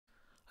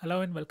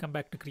Hello and welcome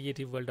back to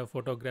Creative World of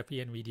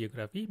Photography and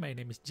Videography. My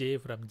name is Jay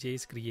from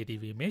Jay's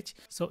Creative Image.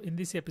 So in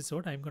this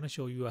episode, I'm going to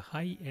show you a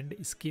high-end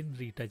skin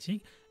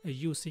retouching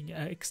using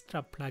an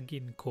extra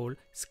plugin called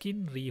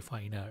Skin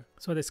Refiner.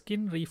 So the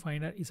Skin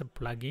Refiner is a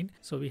plugin,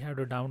 so we have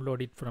to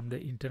download it from the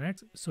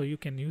internet. So you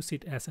can use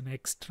it as an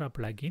extra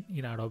plugin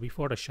in Adobe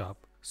Photoshop.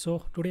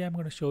 So today I'm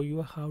going to show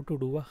you how to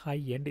do a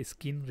high-end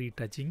skin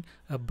retouching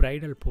a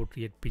bridal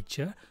portrait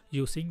picture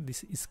using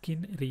this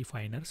Skin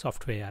Refiner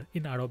software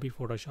in Adobe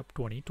Photoshop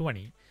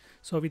 2020.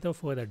 So without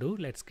further ado,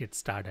 let's get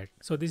started.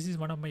 So this is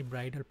one of my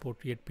bridal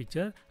portrait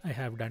picture. I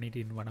have done it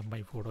in one of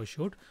my photo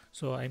shoot.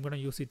 So I'm going to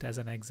use it as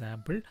an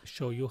example,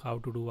 show you how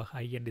to do a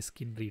high-end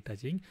skin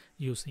retouching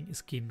using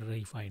Skin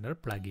Refiner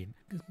plugin.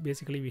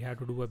 Basically, we have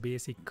to do a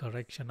basic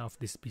correction of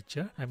this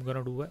picture. I'm going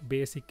to do a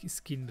basic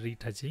skin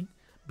retouching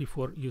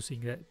before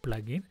using a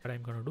plugin. What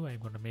I'm going to do, I'm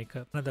going to make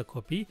another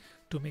copy.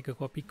 To make a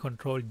copy,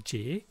 Control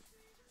J,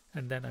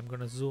 and then I'm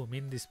going to zoom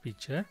in this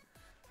picture.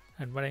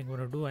 And what I'm going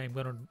to do, I'm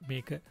going to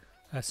make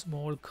a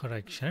small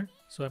correction.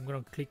 So I'm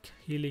going to click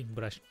Healing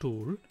Brush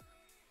tool,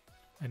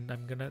 and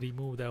I'm going to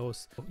remove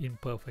those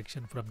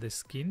imperfection from the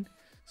skin.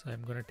 So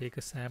I'm going to take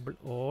a sample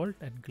Alt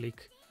and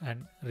click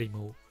and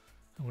remove.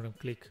 I'm going to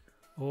click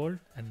Alt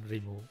and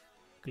remove,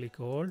 click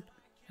Alt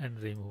and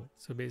remove.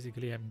 So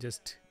basically I'm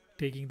just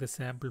taking the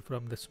sample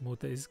from the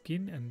smoother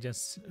skin and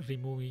just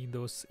removing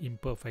those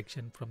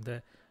imperfection from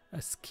the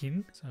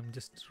skin. So I'm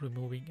just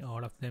removing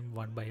all of them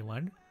one by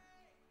one.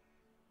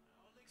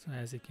 So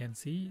as you can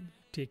see,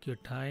 take your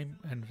time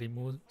and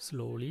remove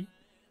slowly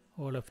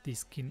all of the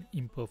skin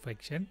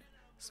imperfection.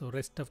 So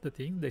rest of the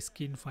thing the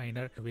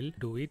Skinfiner will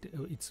do it.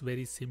 It's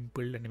very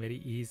simple and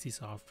very easy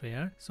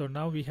software. So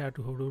now we have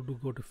to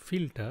go to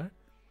filter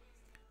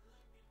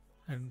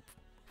and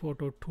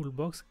photo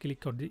toolbox,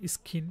 click on the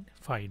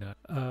Skinfiner.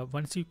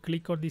 Once you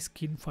click on the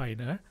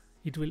Skinfiner,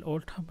 it will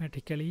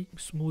automatically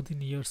smoothen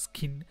your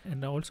skin,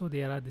 and also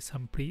there are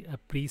some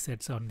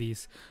presets on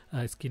this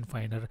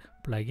Skinfiner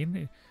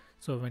plugin.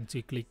 So once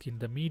you click in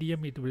the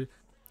medium, it will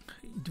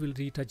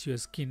retouch your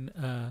skin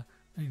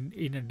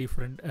in a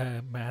different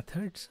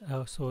methods.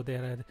 So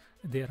there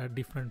are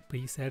different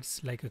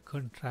presets like a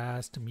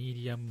contrast,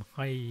 medium,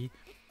 high,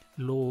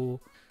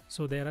 low.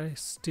 So there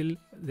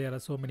are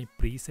so many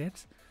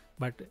presets.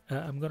 But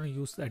I'm going to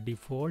use a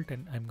default,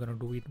 and I'm going to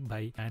do it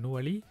by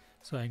manually.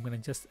 So I'm going to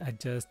just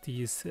adjust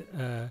these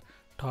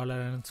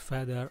tolerance,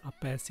 feather,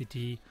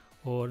 opacity,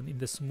 or in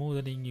the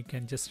smoothing you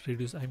can just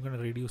reduce. I'm going to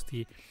reduce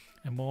the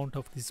amount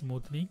of the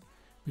smoothing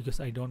because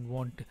I don't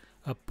want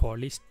a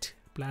polished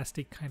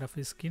plastic kind of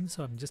a skin.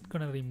 So I'm just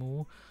going to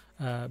remove,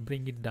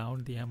 bring it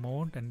down the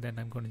amount, and then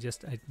I'm going to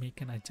just make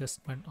an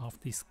adjustment of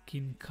the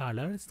skin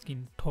color,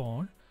 skin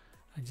tone.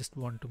 I just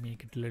want to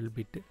make it a little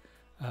bit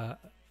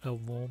a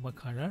warmer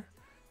color,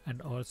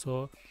 and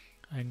also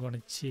I'm going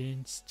to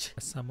change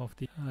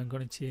I'm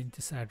going to change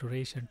the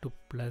saturation to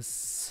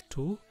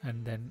 +2,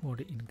 and then want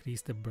to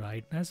increase the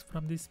brightness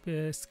from this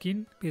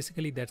skin.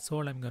 Basically that's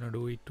all I'm going to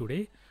do it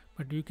today,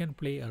 but you can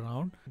play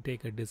around,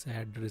 take a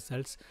desired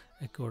results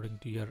according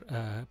to your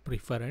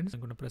preference.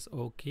 I'm going to press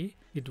OK.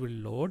 It will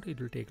load.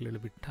 It will take a little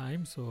bit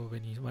time. So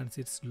once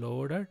it's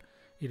loaded,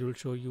 it will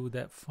show you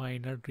the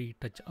final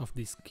retouch of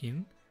the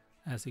skin.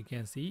 As you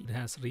can see, it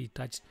has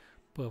retouched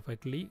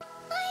perfectly.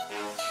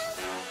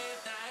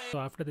 So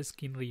after the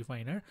Skin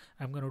Refiner,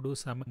 I'm going to do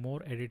some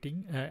more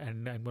editing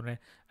and I'm going to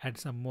add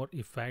some more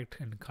effect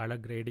and color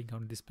grading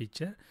on this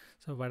picture.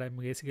 So what I'm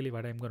going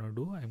to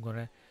do, I'm going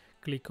to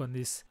click on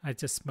this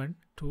adjustment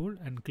tool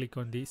and click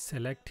on the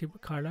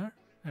selective color,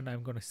 and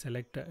I'm going to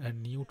select a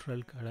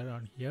neutral color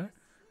on here,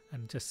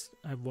 and just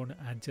I want to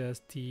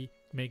adjust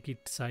make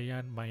it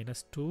cyan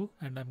 -2,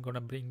 and I'm going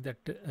to bring that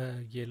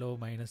yellow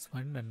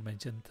 -1 and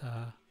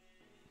magenta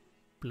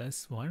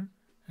 +1,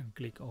 and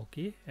click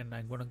OK. And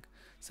I'm going to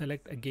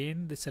select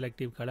again the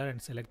selective color and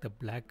select the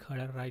black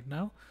color right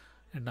now,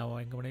 and now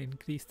I'm going to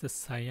increase the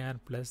cyan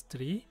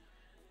 +3,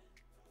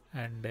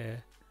 and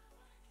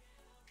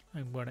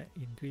I'm going to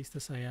increase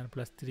the cyan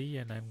 +3,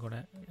 and I'm going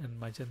to and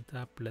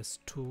magenta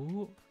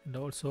 +2, and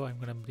also I'm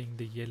going to bring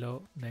the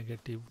yellow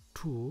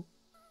 -2.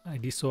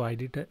 I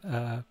did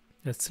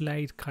a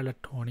slight color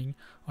toning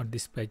on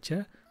this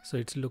picture, so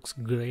it looks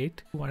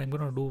great. What I'm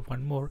going to do,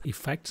 one more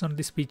effects on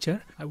this picture.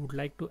 I would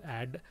like to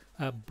add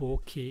a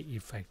bokeh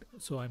effect,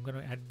 so I'm going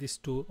to add these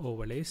two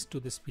overlays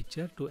to this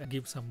picture to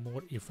give some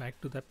more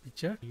effect to the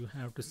picture. You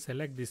have to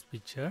select this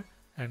picture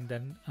and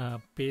then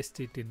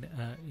paste it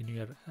in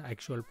your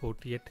actual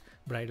portrait,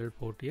 bridal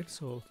portrait.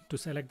 So to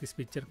select this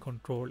picture,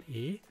 Control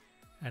A,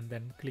 and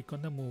then click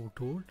on the move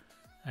tool,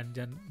 and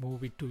then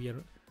move it to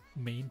your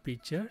main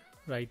picture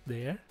right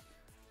there.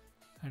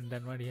 And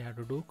then what you have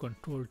to do,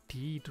 Control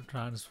T to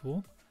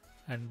transform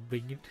and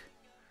bring it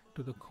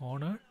to the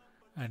corner,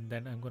 and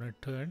then I'm going to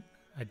turn,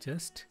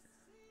 adjust,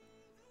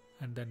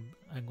 and then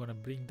I'm going to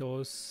bring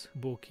those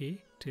bokeh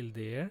till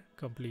there,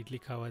 completely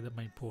cover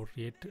my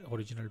portrait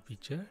original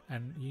picture.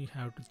 And you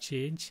have to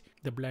change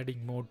the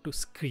blending mode to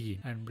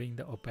screen and bring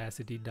the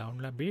opacity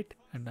down a bit,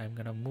 and I'm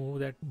going to move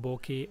that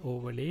bokeh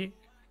overlay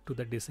to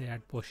the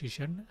desired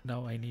position.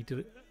 Now I need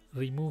to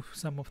remove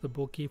some of the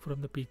bokeh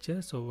from the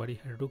picture. So what you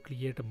have to do,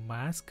 create a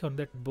mask on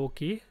that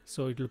bokeh,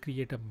 so it will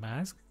create a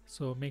mask.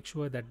 So make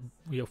sure that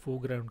your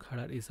foreground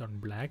color is on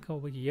black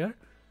over here.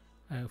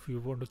 If you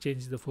want to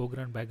change the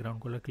foreground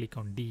background color, click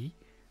on D.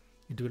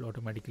 It will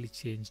automatically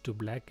change to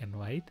black and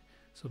white.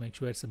 So make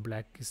sure it's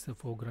black is the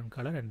foreground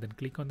color, and then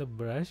click on the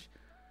brush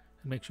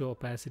and make sure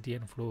opacity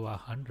and flow are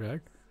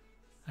 100.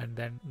 And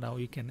then now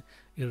you can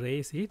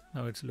erase it.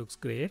 Now it looks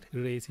great.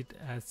 Erase it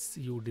as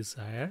you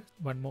desire.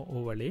 One more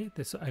overlay.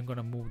 So I'm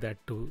gonna move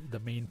that to the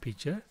main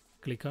picture.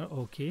 Click on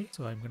OK.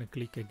 So I'm gonna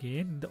click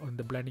again on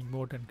the blending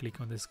mode and click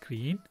on the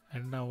screen.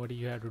 And now what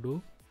you have to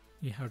do,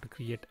 you have to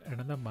create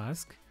another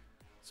mask.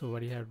 So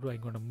what you have to do,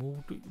 I'm gonna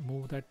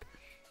move that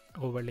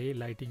overlay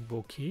lighting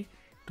bokeh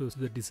to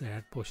the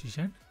desired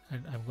position,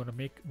 and I'm gonna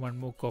make one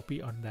more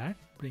copy on that.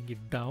 Bring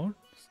it down,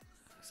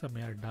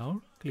 somewhere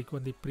down. Click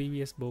on the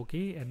previous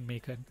bokeh and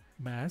make a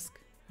mask,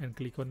 and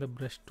click on the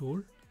brush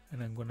tool,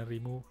 and I'm gonna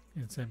remove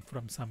incense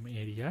from some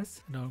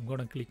areas. Now I'm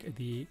gonna click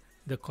the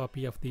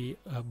copy of the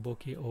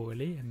bokeh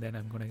overlay, and then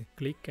I'm gonna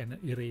click and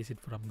erase it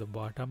from the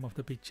bottom of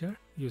the picture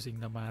using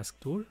the mask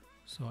tool.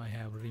 So I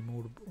have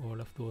removed all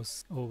of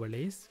those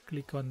overlays.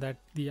 Click on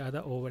the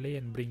other overlay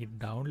and bring it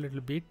down a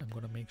little bit. I'm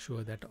gonna make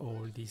sure that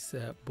all these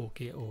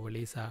bokeh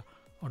overlays are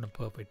on a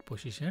perfect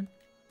position.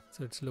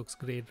 So it looks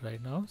great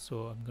right now.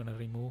 So I'm gonna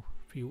remove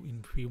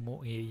few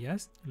more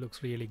areas. It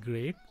looks really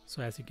great.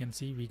 So as you can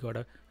see, we got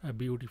a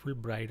beautiful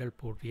bridal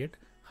portrait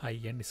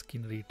high-end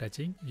skin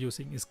retouching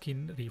using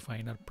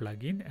Skinfiner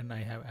plugin, and I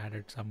have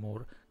added some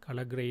more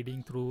color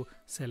grading through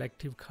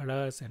selective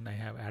colors, and I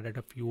have added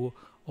a few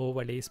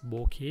overlays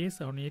bokehs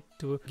on it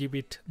to give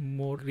it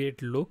more great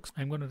looks.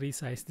 I'm going to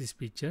resize this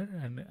picture,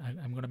 and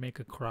I'm going to make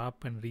a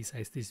crop and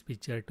resize this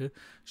picture to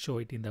show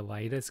it in the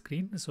wider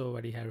screen. So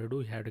what you have to do,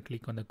 you have to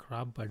click on the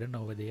crop button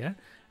over there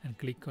and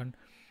click on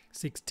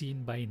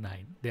 16 by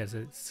 9. There's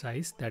a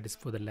size that is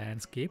for the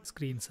landscape,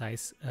 screen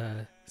size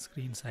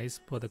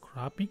for the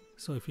cropping.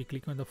 So if you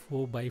click on the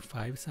 4 by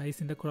 5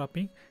 size in the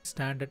cropping,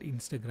 standard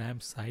Instagram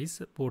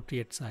size,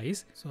 portrait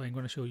size. So I'm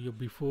going to show you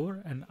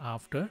before and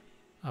after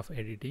of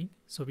editing.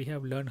 So we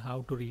have learned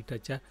how to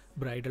retouch a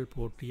bridal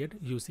portrait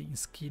using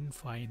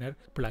Skinfiner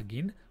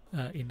plugin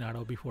in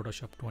Adobe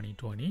Photoshop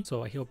 2020.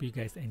 So I hope you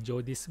guys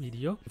enjoy this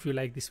video. If you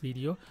like this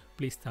video,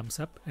 please thumbs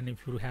up, and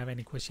if you have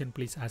any question,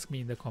 please ask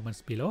me in the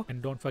comments below,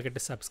 and don't forget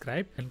to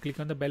subscribe and click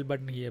on the bell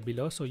button here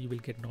below so you will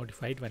get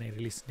notified when I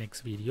release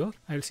next video.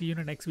 I will see you in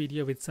the next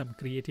video with some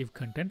creative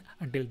content.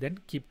 Until then,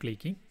 keep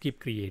clicking, keep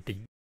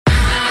creating.